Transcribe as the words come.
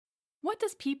What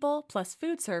does people plus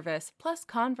food service plus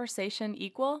conversation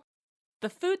equal?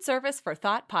 The Food Service for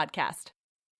Thought podcast.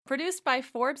 Produced by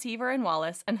Forbes Heaver and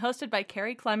Wallace and hosted by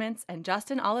Carrie Clements and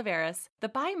Justin Oliveras, the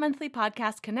bi-monthly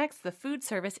podcast connects the food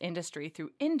service industry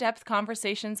through in-depth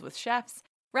conversations with chefs,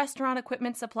 restaurant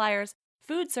equipment suppliers,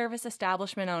 food service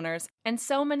establishment owners, and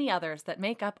so many others that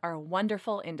make up our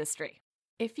wonderful industry.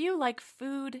 If you like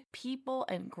food, people,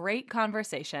 and great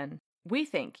conversation, we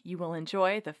think you will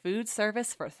enjoy the Food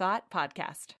Service for Thought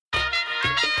podcast.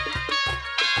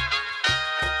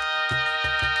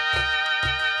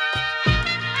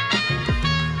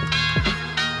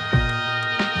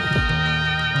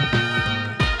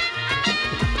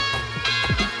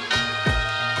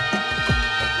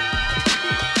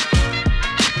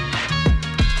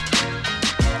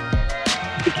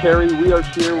 Carrie, we are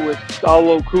here with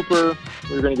Salo Cooper.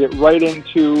 We're going to get right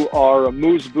into our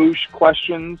amuse-bouche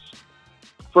questions.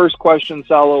 First question,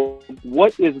 Salo,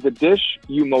 what is the dish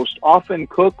you most often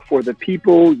cook for the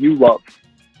people you love?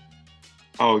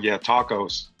 Oh, yeah,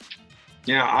 tacos.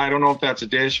 Yeah, I don't know if that's a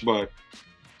dish, but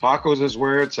tacos is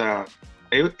where it's at.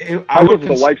 I would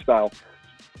the lifestyle.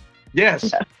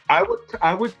 Yes, I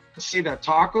would say that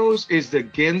tacos is the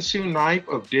Ginsu knife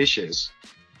of dishes.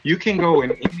 You can go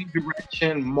in any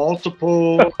direction,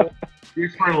 multiple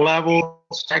different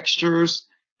levels, textures.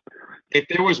 If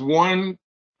there was one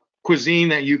cuisine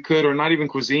that you could, or not even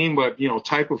cuisine, but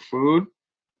type of food,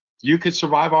 you could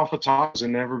survive off of tacos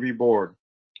and never be bored.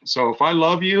 So if I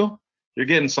love you, you're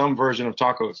getting some version of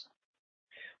tacos.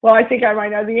 Well, I think I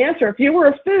might know the answer. If you were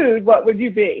a food, what would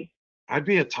you be? I'd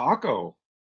be a taco.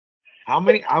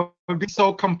 I would be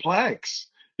so complex.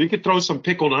 You could throw some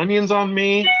pickled onions on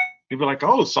me. You'd be like,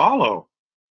 oh, Salo,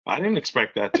 I didn't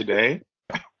expect that today.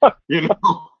 You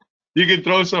could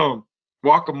throw some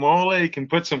guacamole. You can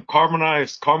put some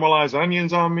caramelized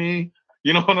onions on me.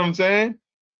 You know what I'm saying?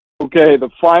 Okay, the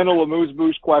final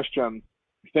amuse-bouche question.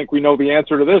 I think we know the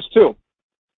answer to this, too.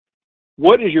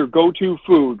 What is your go-to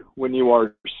food when you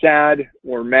are sad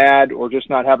or mad or just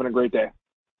not having a great day?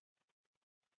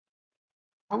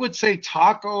 I would say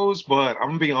tacos, but I'm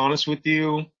going to be honest with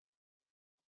you.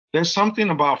 There's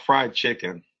something about fried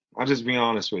chicken. I'll just be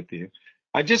honest with you.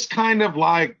 I just kind of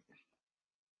like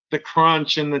the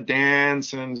crunch and the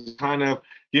dance and kind of,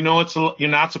 you're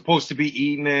not supposed to be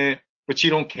eating it, but you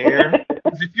don't care.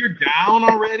 If you're down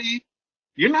already,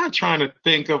 you're not trying to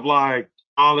think of like,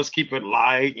 oh, let's keep it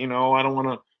light. I don't want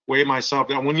to weigh myself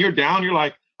down. When you're down, you're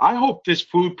like, I hope this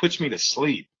food puts me to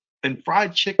sleep. And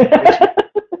fried chicken puts me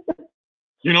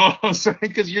You know what I'm saying?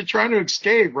 Because you're trying to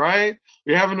escape, right?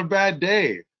 You're having a bad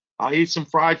day. I'll eat some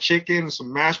fried chicken,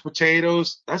 some mashed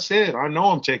potatoes. That's it. I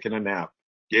know I'm taking a nap.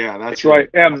 Yeah, that's right.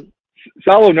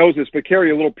 Salo knows this, but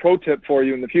Carrie, a little pro tip for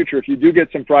you in the future. If you do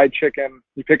get some fried chicken,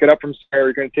 you pick it up from somewhere,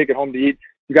 you're going to take it home to eat.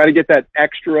 You got to get that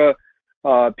extra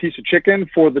piece of chicken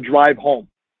for the drive home.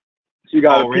 So you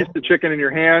got a piece of chicken in your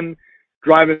hand,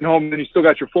 driving home, and then you still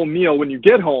got your full meal when you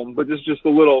get home, but this is just a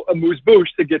little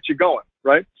amuse-bouche to get you going,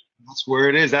 right? That's where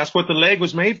it is. That's what the leg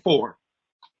was made for.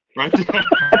 Right? It's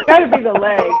got to be the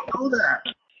leg.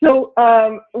 So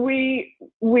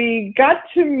we got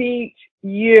to meet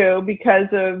you because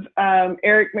of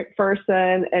Eric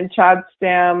McPherson and Chad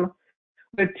Stam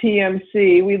with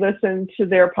TMC. We listened to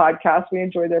their podcast. We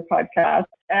enjoy their podcast.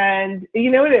 And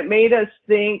it made us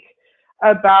think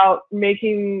about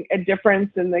making a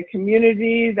difference in the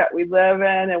community that we live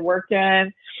in and work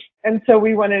in. And so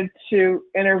we wanted to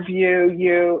interview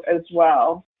you as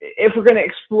well. If we're going to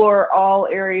explore all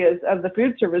areas of the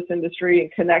food service industry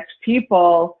and connect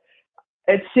people,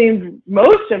 it seemed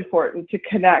most important to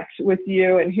connect with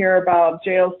you and hear about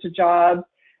Jails to Jobs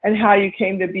and how you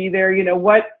came to be there.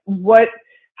 What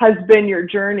has been your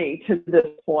journey to this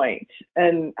point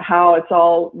and how it's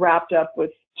all wrapped up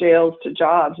with Jails to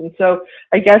Jobs. And so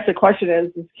I guess the question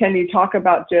is can you talk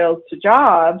about Jails to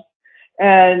Jobs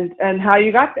and how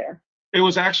you got there? It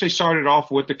was actually started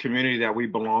off with the community that we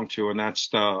belong to, and that's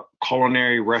the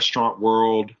culinary restaurant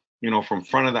world, from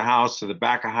front of the house to the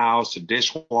back of house to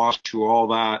dishwash to all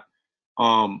that,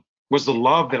 was the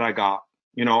love that I got,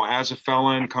 as a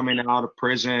felon coming out of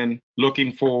prison,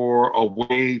 looking for a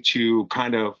way to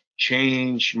kind of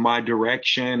change my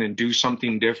direction and do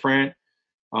something different.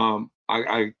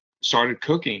 I started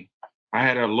cooking. I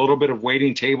had a little bit of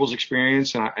waiting tables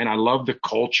experience, and I loved the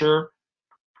culture.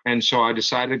 And so I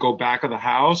decided to go back of the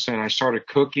house and I started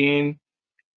cooking,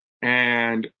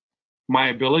 and my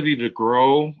ability to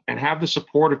grow and have the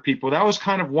support of people. That was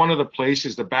kind of one of the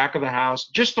places, the back of the house,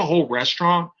 just the whole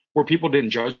restaurant where people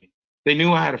didn't judge me. They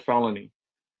knew I had a felony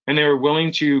and they were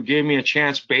willing to give me a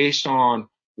chance based on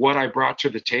what I brought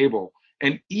to the table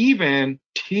and even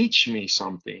teach me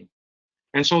something.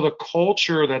 And so the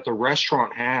culture that the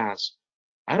restaurant has,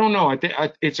 I don't know. I think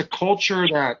it's a culture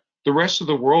that the rest of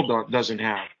the world doesn't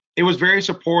have. It was very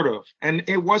supportive, and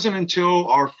it wasn't until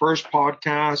our first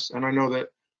podcast, and I know that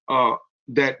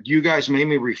that you guys made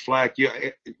me reflect.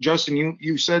 Justin,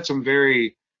 you said some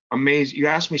very amazing. You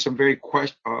asked me some very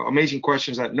amazing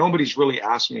questions that nobody's really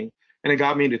asked me, and it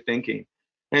got me to thinking.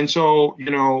 And so,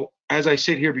 as I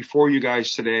sit here before you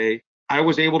guys today, I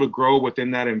was able to grow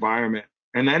within that environment.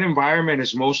 And that environment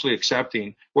is mostly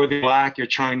accepting, whether you're black, you're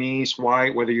Chinese,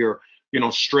 white, whether you're,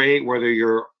 straight, whether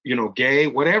you're, gay,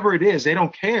 whatever it is, they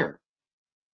don't care.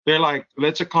 They're like,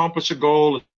 let's accomplish a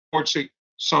goal, let's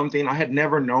something. I had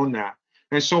never known that.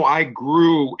 And so I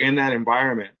grew in that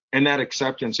environment and that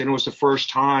acceptance. And it was the first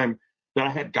time that I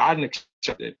had gotten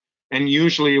accepted. And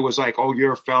usually it was like, oh,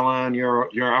 you're a felon,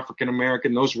 you're African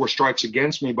American. Those were strikes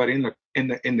against me. But in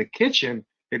the kitchen,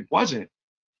 it wasn't.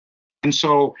 And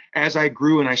so as I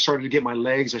grew and I started to get my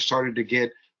legs, I started to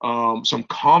get some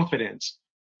confidence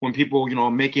when people,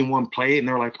 making one plate and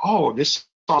they're like, oh, this is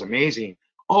amazing.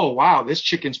 Oh, wow, this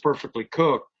chicken's perfectly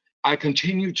cooked. I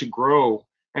continued to grow.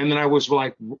 And then I was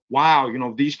like, wow,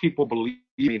 these people believe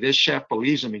me. This chef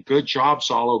believes in me. Good job,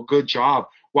 Salo. Good job.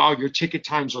 Wow, your ticket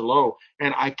times are low.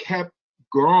 And I kept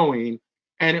growing.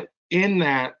 And in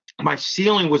that, my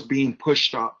ceiling was being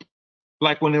pushed up.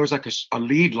 Like when there was like a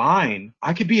lead line,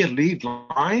 I could be a lead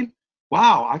line.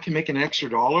 Wow, I can make an extra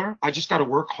 $1. I just got to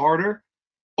work harder.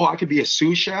 Oh, I could be a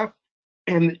sous chef.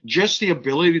 And just the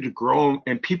ability to grow.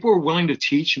 And people were willing to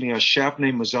teach me. A chef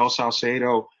named Mazel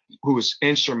Salcedo, who was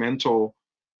instrumental.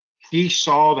 He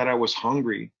saw that I was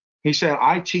hungry. He said,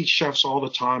 I teach chefs all the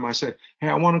time. I said, hey,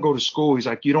 I want to go to school. He's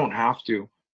like, you don't have to.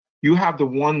 You have the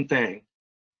one thing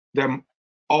that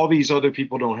all these other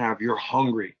people don't have. You're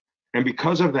hungry. And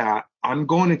because of that, I'm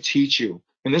going to teach you.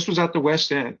 And this was at the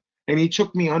West End. And he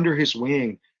took me under his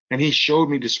wing and he showed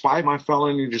me, despite my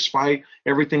felony, despite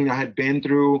everything I had been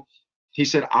through, he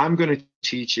said, I'm going to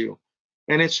teach you.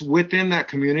 And it's within that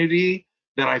community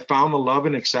that I found the love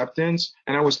and acceptance.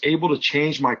 And I was able to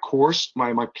change my course,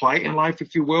 my plight in life,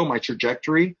 if you will, my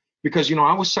trajectory. Because,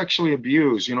 I was sexually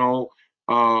abused, from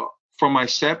my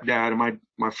stepdad and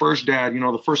my first dad.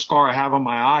 The first scar I have on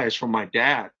my eye is from my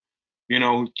dad.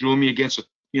 Who threw me against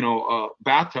a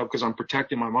bathtub because I'm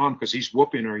protecting my mom because he's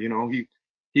whooping her.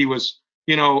 He was,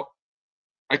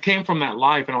 I came from that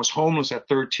life and I was homeless at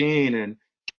 13 and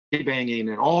banging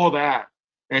and all that.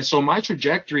 And so my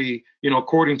trajectory,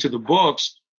 according to the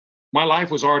books, my life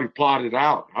was already plotted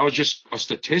out. I was just a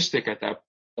statistic at that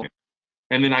point.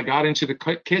 And then I got into the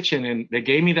kitchen and they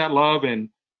gave me that love. And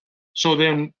so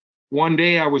then one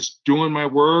day I was doing my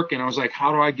work and I was like,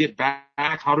 how do I get back?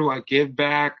 How do I give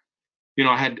back?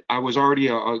 I was already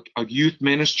a youth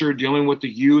minister dealing with the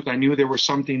youth. I knew there was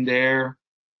something there.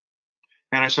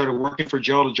 And I started working for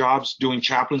Jail to Jobs doing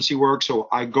chaplaincy work. So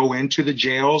I go into the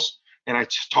jails and I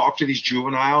talk to these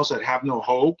juveniles that have no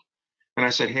hope. And I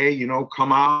said, hey,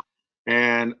 come out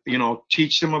and,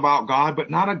 teach them about God, but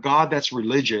not a God that's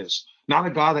religious, not a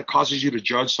God that causes you to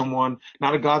judge someone,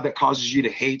 not a God that causes you to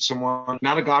hate someone,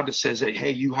 not a God that says that,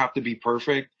 hey, you have to be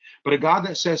perfect, but a God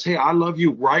that says, hey, I love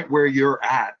you right where you're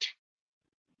at.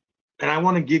 And I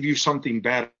want to give you something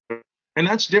better. And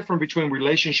that's different between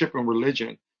relationship and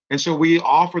religion. And so we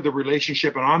offer the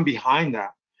relationship and I'm behind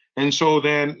that. And so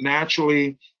then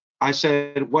naturally I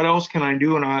said, what else can I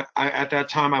do? And I at that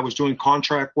time I was doing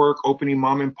contract work, opening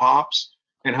mom and pops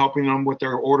and helping them with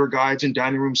their order guides and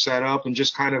dining room setup and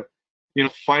just kind of,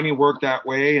 finding work that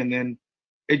way. And then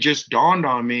it just dawned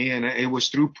on me, and it was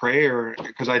through prayer,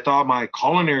 because I thought my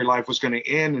culinary life was going to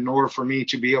end in order for me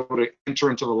to be able to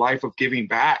enter into the life of giving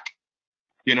back.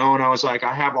 And I was like,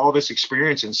 I have all this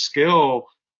experience and skill.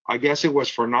 I guess it was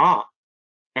for naught.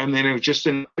 And then it was just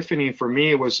an epiphany for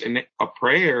me. It was a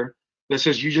prayer that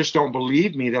says, you just don't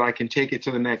believe me that I can take it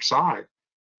to the next side.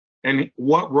 And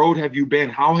what road have you been?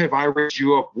 How have I raised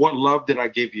you up? What love did I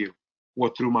give you?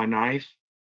 What, through my knife,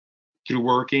 through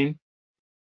working,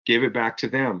 give it back to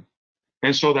them.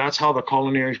 And so that's how the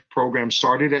culinary program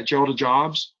started at Jail to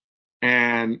Jobs.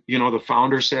 And, the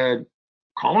founder said,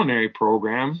 culinary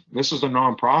program, this is a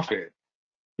nonprofit.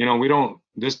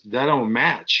 That don't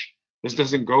match. This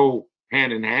doesn't go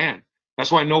hand in hand.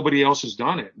 That's why nobody else has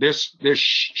done it. There's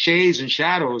shades and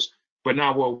shadows, but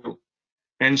not what we do.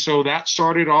 And so that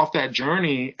started off that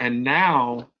journey. And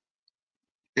now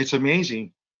it's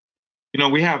amazing.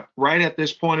 We have, right at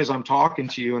this point as I'm talking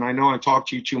to you, and I know I talked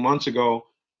to you 2 months ago,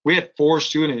 we had 4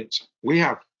 students. We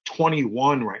have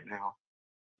 21 right now.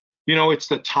 It's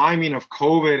the timing of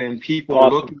COVID and people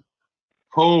looking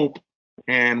for hope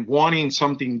and wanting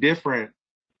something different.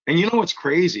 And what's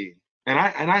crazy? And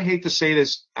I hate to say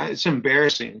this, it's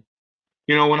embarrassing.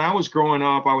 You know, when I was growing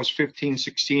up, I was 15,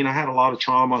 16. I had a lot of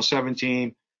trauma.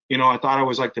 17, you know, I thought I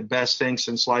was like the best thing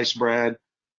since sliced bread.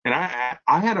 And I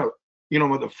had you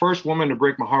know, the first woman to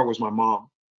break my heart was my mom,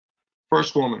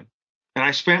 first woman. And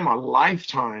I spent my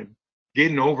lifetime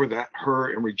getting over that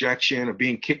hurt and rejection of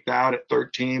being kicked out at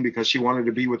 13 because she wanted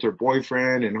to be with her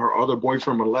boyfriend and her other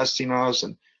boyfriend molesting us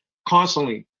and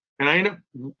constantly. And I ended up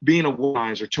being a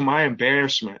womanizer to my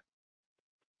embarrassment.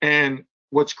 And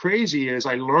what's crazy is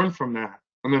I learned from that.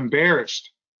 I'm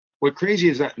embarrassed. What crazy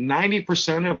is that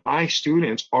 90% of my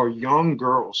students are young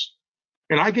girls,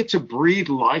 and I get to breathe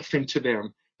life into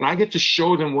them, and I get to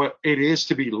show them what it is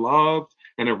to be loved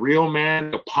and a real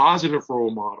man, a positive role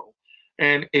model.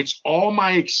 And it's all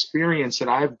my experience that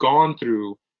I've gone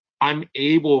through. I'm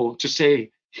able to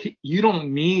say, you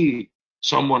don't need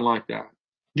someone like that.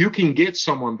 You can get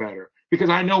someone better, because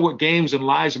I know what games and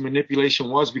lies and manipulation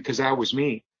was, because that was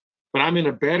me. But I'm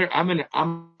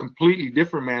a completely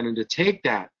different man. And to take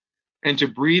that and to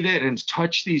breathe it and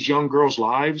touch these young girls'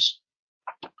 lives,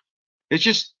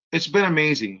 it's been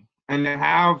amazing. And to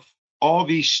have all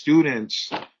these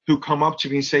students who come up to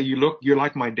me and say, you're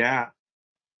like my dad.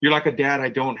 You're like a dad I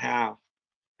don't have.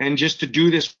 And just to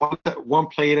do this one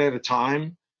plate at a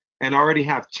time, and already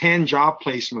have 10 job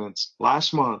placements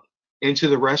last month into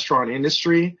the restaurant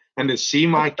industry, and to see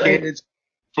my kids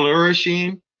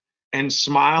flourishing and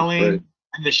smiling,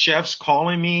 and the chefs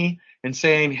calling me and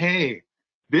saying, hey,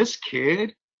 this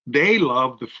kid, they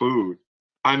love the food.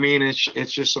 I mean,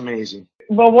 it's just amazing.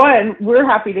 Well, one, we're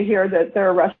happy to hear that there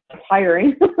are restaurants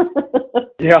hiring.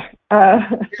 Yeah.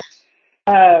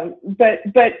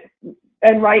 But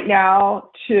and right now,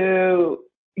 to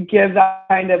give that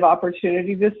kind of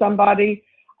opportunity to somebody,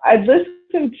 I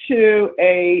listened to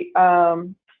a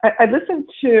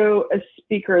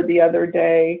speaker the other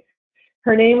day.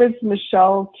 Her name is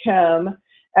Michelle Kim,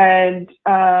 and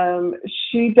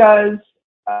she does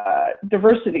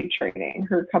diversity training.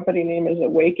 Her company name is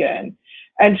Awaken.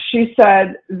 And she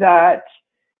said that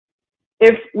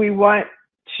if we want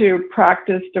to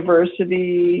practice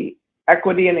diversity,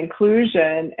 equity, and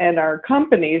inclusion in our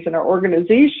companies and our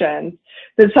organizations,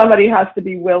 then somebody has to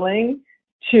be willing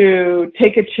to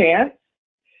take a chance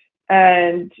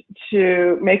and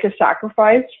to make a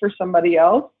sacrifice for somebody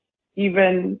else,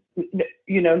 even,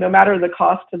 you know, no matter the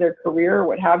cost to their career or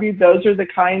what have you. Those are the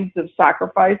kinds of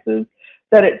sacrifices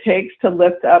that it takes to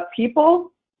lift up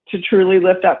people, to truly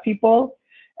lift up people.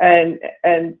 And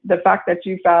the fact that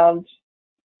you found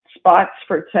spots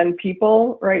for 10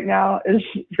 people right now is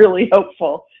really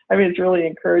hopeful. I mean, it's really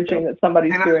encouraging that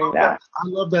somebody's doing that. I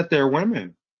love that they're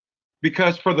women,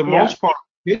 because for the most part,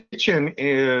 kitchen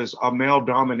is a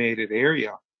male-dominated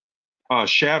area.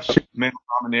 Chefs,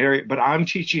 male-dominated area. But I'm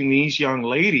teaching these young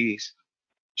ladies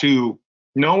to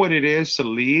know what it is to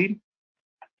lead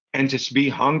and to be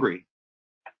hungry.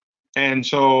 And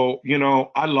so, you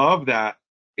know, I love that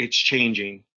it's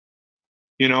changing.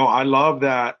 You know, I love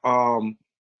that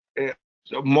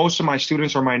most of my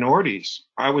students are minorities.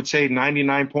 I would say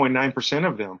 99.9%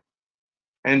 of them.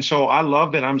 And so I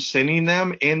love that I'm sending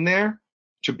them in there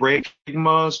to break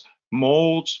stigmas,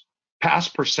 molds,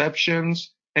 past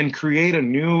perceptions, and create a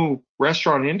new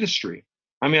restaurant industry.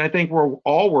 I mean, I think we're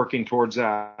all working towards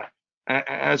that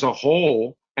as a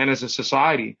whole and as a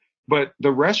society. But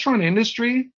the restaurant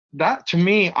industry, that to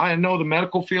me, I know the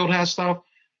medical field has stuff,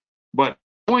 but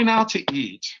going out to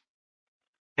eat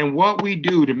and what we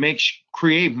do to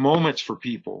create moments for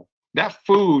people, that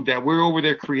food that we're over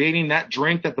there creating, that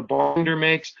drink that the bartender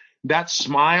makes, that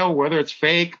smile, whether it's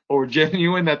fake or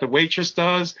genuine, that the waitress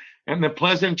does, and the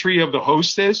pleasantry of the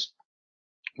hostess,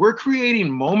 we're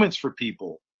creating moments for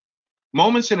people,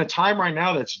 moments in a time right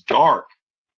now that's dark.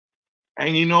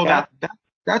 And you know,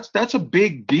 that's a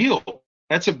big deal.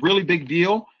 That's a really big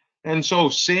deal. And so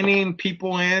sending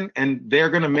people in, and they're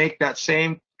going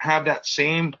to have that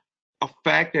same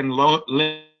effect and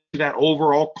that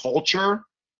overall culture,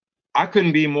 I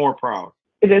couldn't be more proud.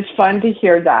 It is fun to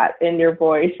hear that in your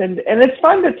voice. And it's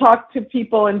fun to talk to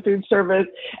people in food service.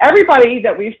 Everybody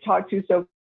that we've talked to so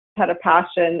had a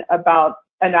passion about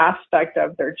an aspect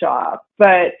of their job.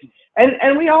 But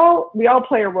and we all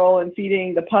play a role in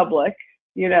feeding the public,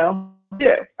 you know.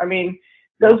 I mean,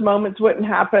 those moments wouldn't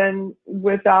happen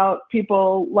without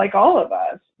people like all of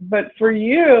us. But for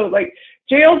you, like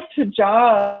Jails to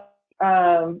Jobs,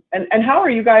 and how are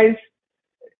you guys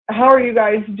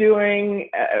doing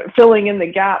filling in the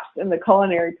gaps in the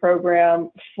culinary program?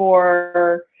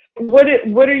 For what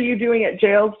are you doing at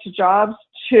Jails to Jobs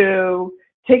to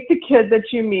take the kid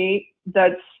that you meet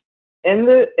that's in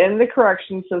the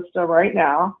correction system right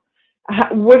now?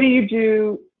 What do you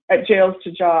do at Jails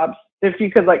to Jobs. If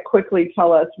you could like quickly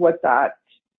tell us what that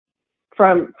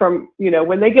from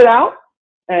when they get out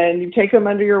and you take them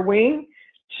under your wing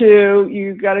to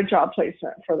you got a job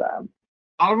placement for them.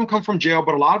 A lot of them come from jail,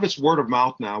 but a lot of it's word of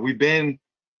mouth now. We've been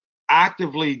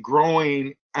actively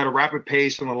growing at a rapid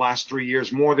pace in the last 3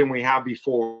 years, more than we have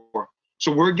before.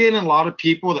 So we're getting a lot of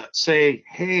people that say,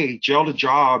 hey, Jail to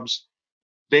Jobs,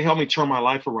 they helped me turn my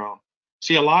life around.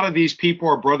 See, a lot of these people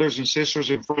are brothers and sisters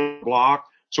in front of the block.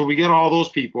 So we get all those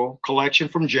people, collection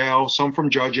from jail, some from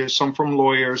judges, some from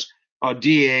lawyers,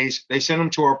 DAs. They send them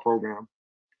to our program.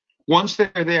 Once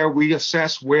they're there, we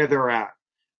assess where they're at.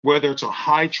 Whether it's a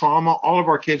high trauma, all of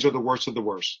our kids are the worst of the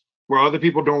worst, where other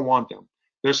people don't want them.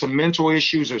 There's some mental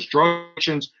issues, there's drug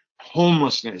addictions,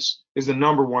 homelessness is the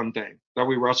number one thing that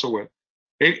we wrestle with.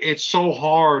 It's so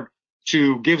hard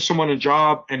to give someone a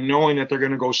job and knowing that they're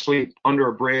going to go sleep under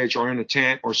a bridge or in a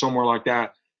tent or somewhere like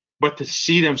that. But to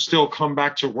see them still come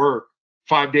back to work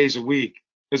 5 days a week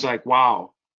is like,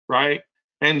 wow, right?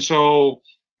 And so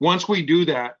once we do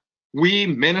that, we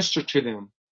minister to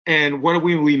them. And what do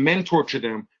we mentor to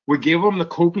them? We give them the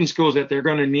coping skills that they're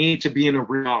going to need to be in a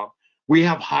job. We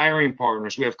have hiring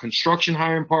partners. We have construction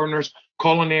hiring partners,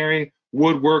 culinary,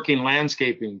 woodworking,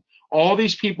 landscaping. All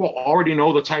these people already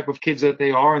know the type of kids that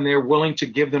they are, and they're willing to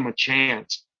give them a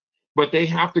chance. But they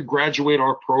have to graduate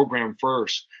our program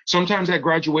first. Sometimes that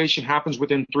graduation happens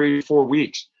within 3 to 4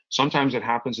 weeks. Sometimes it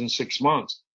happens in 6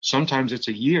 months. Sometimes it's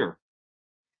a year.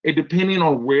 It depending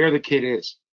on where the kid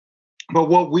is. But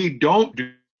what we don't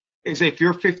do is if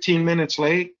you're 15 minutes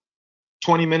late,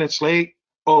 20 minutes late,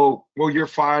 oh, well, you're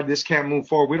fired, this can't move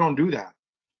forward. We don't do that.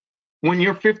 When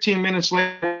you're 15 minutes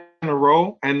late in a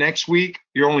row and next week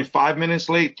you're only 5 minutes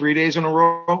late, 3 days in a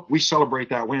row, we celebrate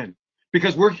that win.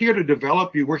 Because we're here to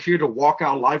develop you. We're here to walk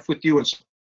out life with you and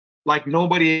like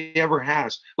nobody ever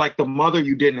has, like the mother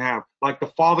you didn't have, like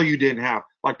the father you didn't have,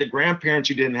 like the grandparents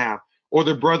you didn't have, or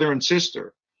the brother and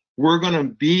sister. We're going to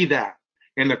be that.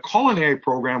 And the culinary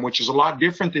program, which is a lot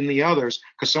different than the others,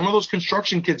 because some of those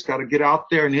construction kids got to get out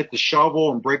there and hit the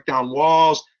shovel and break down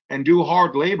walls and do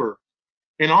hard labor.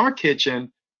 In our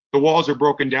kitchen, the walls are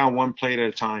broken down one plate at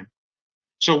a time.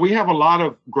 So we have a lot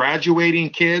of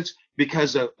graduating kids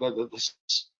because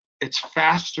it's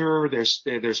faster.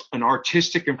 There's an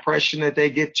artistic impression that they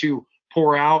get to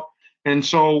pour out. And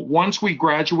so once we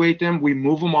graduate them, we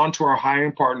move them on to our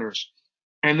hiring partners.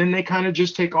 And then they kind of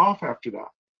just take off after that.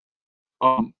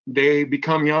 They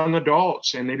become young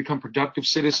adults and they become productive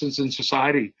citizens in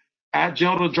society. At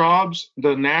Jail to Jobs,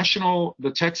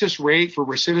 the Texas rate for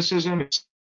recidivism is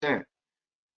 10%.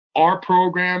 Our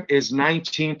program is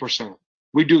 19%.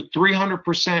 We do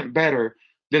 300% better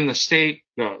than the state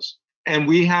does. And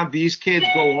we have these kids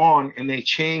go on and they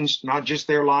change not just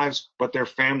their lives, but their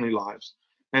family lives.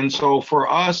 And so for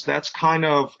us, that's kind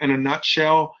of in a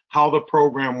nutshell how the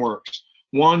program works.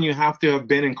 One, you have to have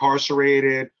been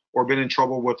incarcerated or been in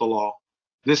trouble with the law.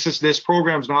 This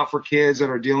program's not for kids that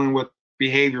are dealing with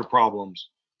behavior problems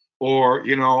or,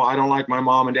 I don't like my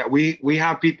mom and dad. We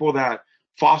have people that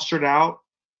fostered out,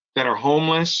 that are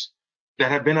homeless,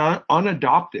 that have been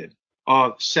unadopted,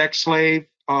 sex slave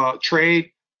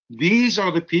trade. These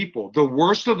are the people, the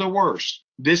worst of the worst.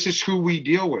 This is who we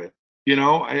deal with.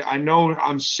 I know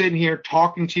I'm sitting here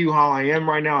talking to you how I am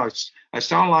right now. I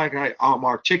sound like I'm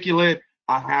articulate.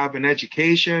 I have an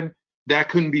education. That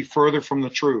couldn't be further from the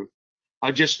truth.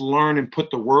 I just learned and put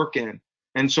the work in.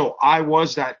 And so I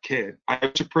was that kid. I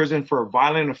went to prison for a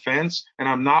violent offense, and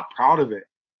I'm not proud of it.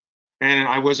 And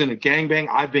I was in a gangbang.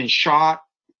 I've been shot.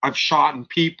 I've shot in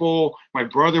people. My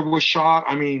brother was shot.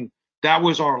 I mean, that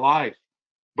was our life.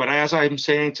 But as I'm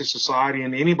saying to society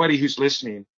and anybody who's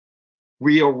listening,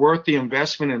 we are worth the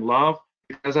investment in love.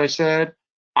 As I said,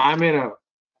 I'm in a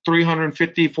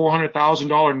 $350,000,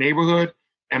 $400,000 neighborhood.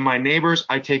 And my neighbors,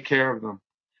 I take care of them.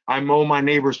 I mow my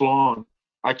neighbor's lawn.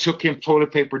 I took him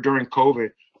toilet paper during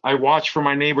COVID. I watch for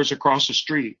my neighbors across the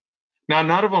street. Now,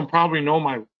 none of them probably know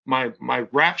my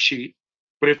rap sheet,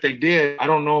 but if they did, I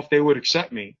don't know if they would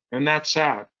accept me. And that's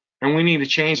sad. And we need to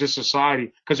change the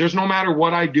society because there's no matter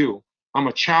what I do. I'm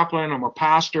a chaplain. I'm a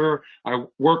pastor. I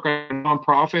work at a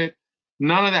nonprofit.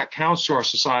 None of that counts to our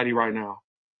society right now.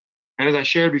 And as I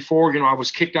shared before, I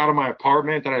was kicked out of my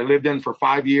apartment that I lived in for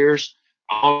 5 years.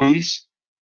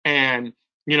 And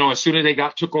as soon as they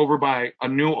took over by a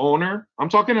new owner, I'm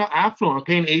talking to affluent, I'm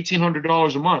paying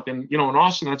 $1,800 a month. And in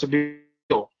Austin, that's a big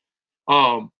deal.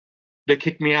 They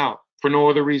kicked me out for no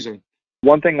other reason.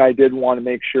 One thing I did want to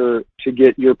make sure to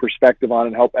get your perspective on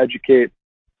and help educate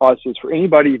us is for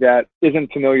anybody that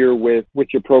isn't familiar with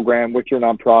your program, with your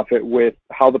nonprofit, with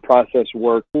how the process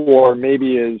works, or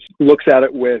maybe looks at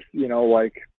it with,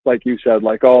 like like you said,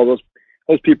 like, oh,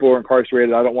 those people are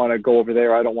incarcerated. I don't want to go over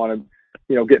there. I don't want to,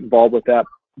 get involved with that.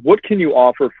 What can you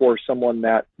offer for someone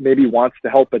that maybe wants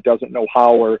to help but doesn't know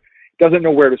how, or doesn't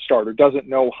know where to start, or doesn't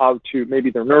know how to?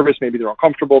 Maybe they're nervous, maybe they're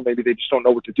uncomfortable, maybe they just don't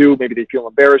know what to do, maybe they feel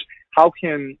embarrassed. How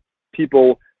can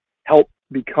people help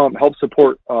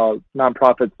support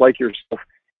nonprofits like yourself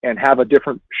and have a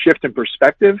different shift in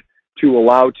perspective to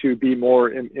allow to be more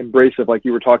embracive, like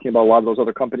you were talking about a lot of those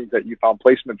other companies that you found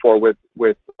placement for with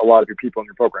a lot of your people in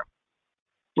your program?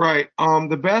 Right.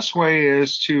 The best way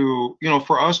is to,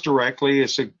 for us directly,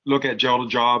 is to look at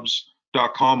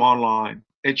jail2jobs.com online.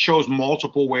 It shows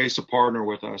multiple ways to partner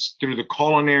with us through the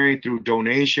culinary, through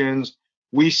donations.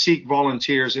 We seek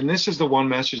volunteers. And this is the one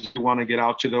message we want to get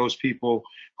out to those people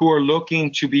who are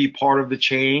looking to be part of the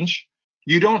change.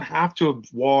 You don't have to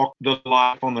walk the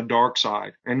life on the dark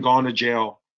side and gone to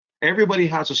jail. Everybody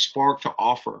has a spark to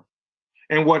offer.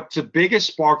 And what's the biggest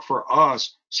spark for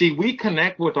us, see, we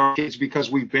connect with our kids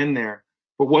because we've been there.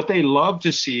 But what they love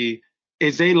to see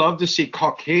is they love to see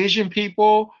Caucasian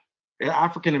people,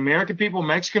 African American people,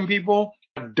 Mexican people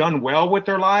have done well with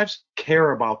their lives,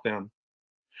 care about them.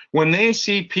 When they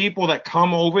see people that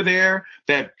come over there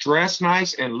that dress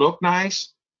nice and look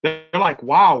nice, they're like,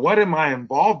 wow, what am I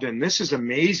involved in? This is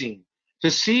amazing.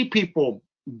 To see people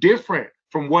different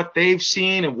from what they've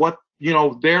seen and what,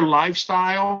 their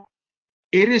lifestyle,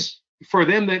 it is for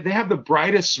them that they have the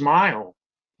brightest smile.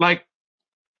 Like,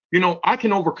 I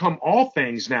can overcome all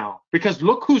things now because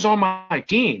look who's on my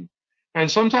team. And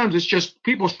sometimes it's just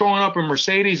people showing up in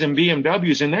Mercedes and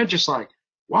BMWs, and they're just like,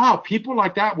 wow, people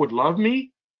like that would love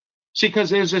me. See, because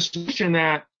there's this notion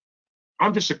that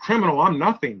I'm just a criminal, I'm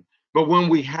nothing. But when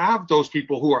we have those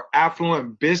people who are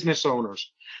affluent business owners,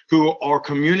 who are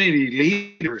community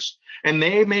leaders, and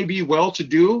they may be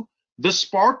well-to-do, the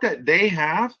spark that they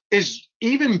have is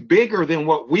even bigger than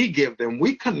what we give them.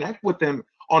 We connect with them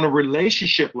on a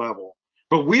relationship level,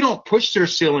 but we don't push their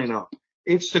ceiling up.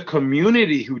 It's the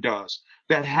community who does,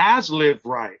 that has lived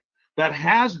right, that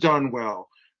has done well.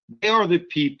 They are the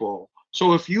people.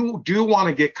 So if you do want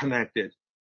to get connected,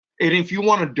 and if you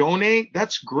want to donate,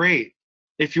 that's great.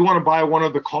 If you want to buy one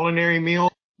of the culinary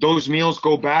meals, those meals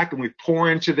go back and we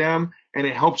pour into them and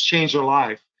it helps change their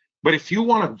life. But if you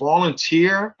want to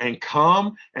volunteer and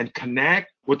come and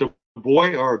connect with a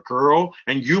boy or a girl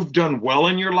and you've done well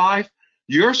in your life,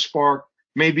 your spark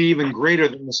may be even greater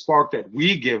than the spark that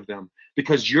we give them,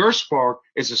 because your spark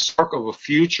is a spark of a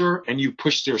future, and you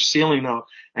push their ceiling up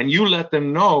and you let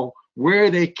them know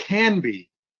where they can be.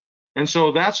 And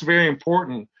so that's very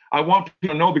important. I want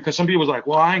people to know, because some people's like,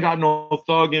 well, I ain't got no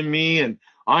thug in me and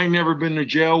I ain't never been to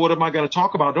jail. What am I going to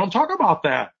talk about? Don't talk about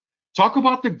that. Talk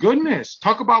about the goodness.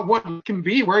 Talk about what it can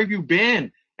be. Where have you been?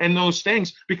 And those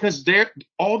things, because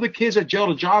all the kids at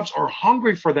Jail2Jobs are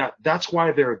hungry for that. That's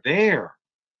why they're there.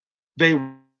 They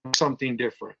want something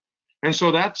different. And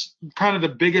so that's kind of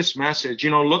the biggest message.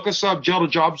 Look us up,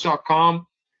 jail2jobs.com.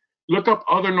 Look up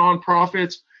other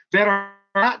nonprofits that are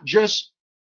not just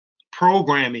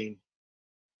programming,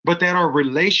 but that are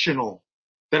relational,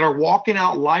 that are walking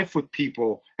out life with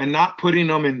people and not putting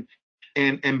them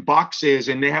in boxes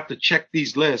and they have to check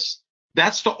these lists.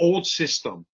 That's the old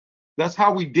system. That's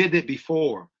how we did it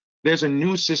before. There's a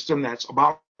new system that's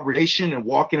about relation and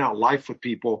walking out life with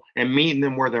people and meeting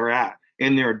them where they're at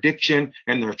in their addiction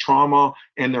and their trauma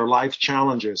and their life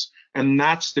challenges. And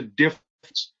that's the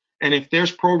difference. And if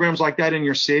there's programs like that in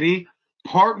your city,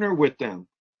 partner with them.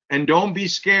 And don't be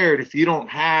scared if you don't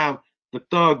have the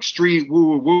thug street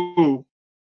woo woo woo,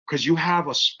 because you have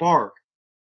a spark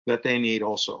that they need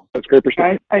also. That's great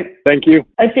perspective. Thank you.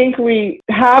 I think we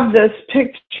have this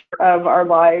picture of our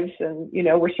lives, and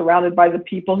we're surrounded by the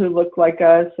people who look like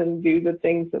us and do the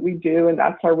things that we do, and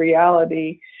that's our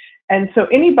reality. And so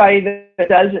anybody that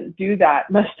doesn't do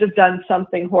that must have done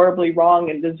something horribly wrong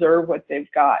and deserve what they've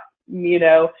got.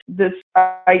 This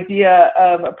idea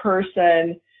of a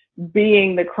person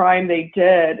being the crime they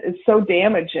did is so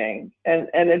damaging, and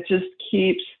it just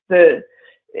keeps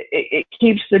it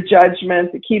keeps the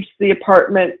judgments, it keeps the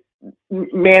apartment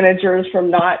managers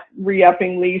from not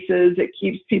re-upping leases, it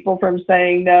keeps people from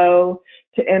saying no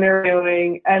to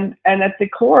interviewing, and at the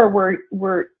core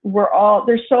we're all,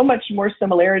 there's so much more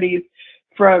similarities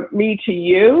from me to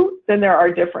you than there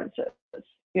are differences.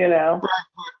 Right,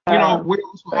 but, we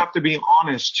also have to be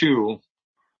honest too.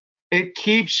 It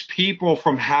keeps people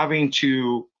from having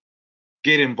to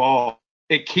get involved.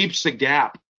 It keeps the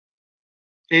gap.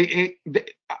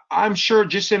 I'm sure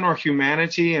just in our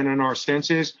humanity and in our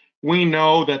senses, we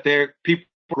know that there are people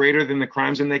greater than the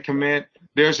crimes that they commit.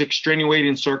 There's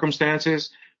extenuating circumstances.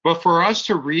 But for us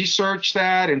to research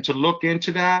that and to look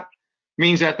into that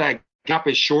means that gap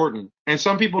is shortened. And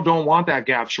some people don't want that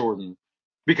gap shortened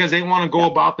because they want to go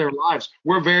about their lives.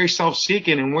 We're very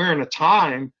self-seeking, and we're in a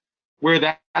time where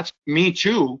that's Me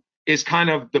Too is kind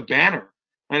of the banner.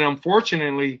 And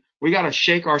unfortunately, we got to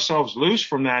shake ourselves loose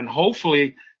from that. And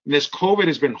hopefully, this COVID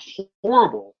has been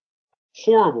horrible,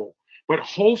 horrible. But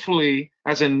hopefully,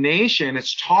 as a nation,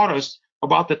 it's taught us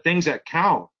about the things that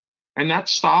count. And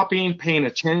that's stopping, paying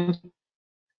attention,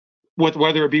 with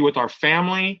whether it be with our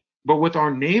family, but with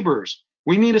our neighbors.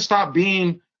 We need to stop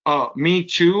being me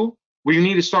too. We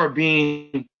need to start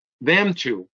being them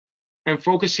too, and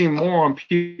focusing more on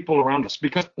people around us.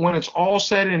 Because when it's all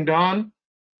said and done,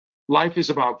 life is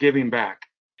about giving back.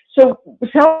 So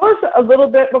tell us a little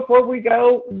bit before we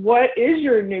go, what is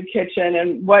your new kitchen,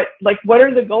 and what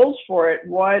are the goals for it?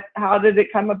 How did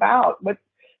it come about?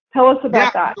 Tell us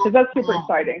about that, because that's super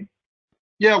exciting.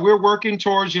 Yeah, we're working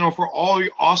towards, for all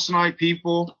you Austinite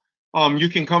people, you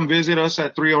can come visit us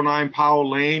at 309 Powell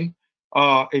Lane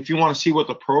if you want to see what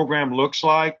the program looks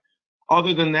like.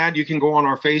 Other than that, you can go on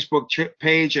our Facebook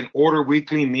page and order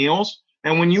weekly meals.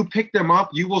 And when you pick them up,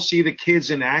 you will see the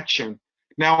kids in action.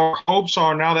 Now, our hopes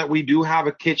are, now that we do have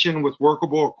a kitchen with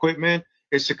workable equipment,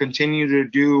 is to continue to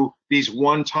do these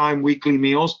one-time weekly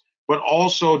meals, but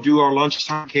also do our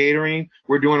lunchtime catering.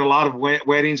 We're doing a lot of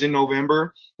weddings in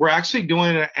November. We're actually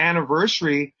doing an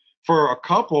anniversary for a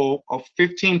couple of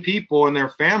 15 people and their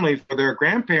family, for their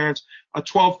grandparents, a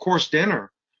 12-course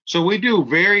dinner. So we do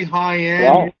very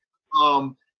high-end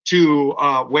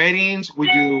to weddings.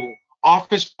 We do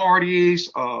office parties,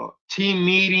 team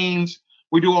meetings.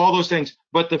 We do all those things.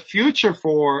 But the future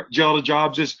for Gel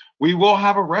Jobs is we will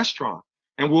have a restaurant,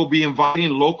 and we'll be inviting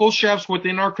local chefs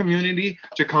within our community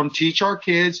to come teach our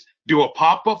kids, do a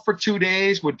pop-up for 2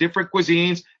 days with different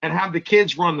cuisines, and have the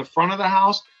kids run the front of the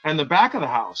house and the back of the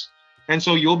house. And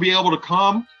so you'll be able to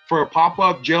come for a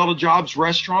pop-up Gel Jobs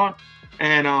restaurant,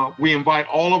 and we invite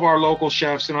all of our local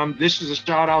chefs. And this is a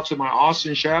shout out to my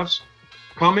Austin chefs.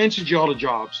 Come into Gel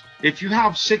Jobs. If you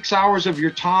have 6 hours of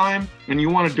your time and you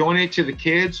want to donate to the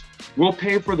kids, we'll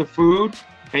pay for the food,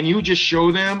 and you just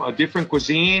show them a different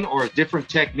cuisine or a different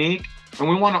technique. And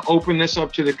we want to open this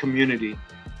up to the community.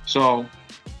 So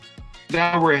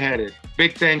that's where we're headed.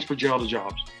 Big thanks for Gel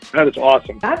Jobs. That is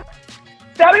awesome. That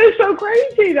is so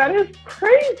crazy. That is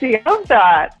crazy. I love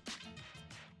that.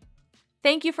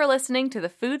 Thank you for listening to the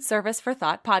Food Service for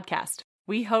Thought podcast.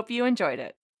 We hope you enjoyed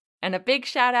it. And a big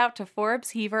shout out to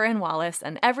Forbes, Heaver, and Wallace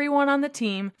and everyone on the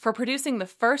team for producing the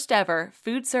first ever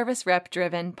food service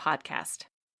rep-driven podcast.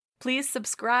 Please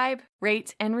subscribe,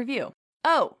 rate, and review.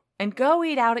 Oh, and go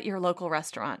eat out at your local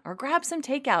restaurant or grab some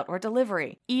takeout or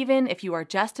delivery, even if you are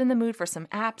just in the mood for some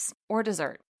apps or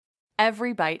dessert.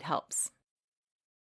 Every bite helps.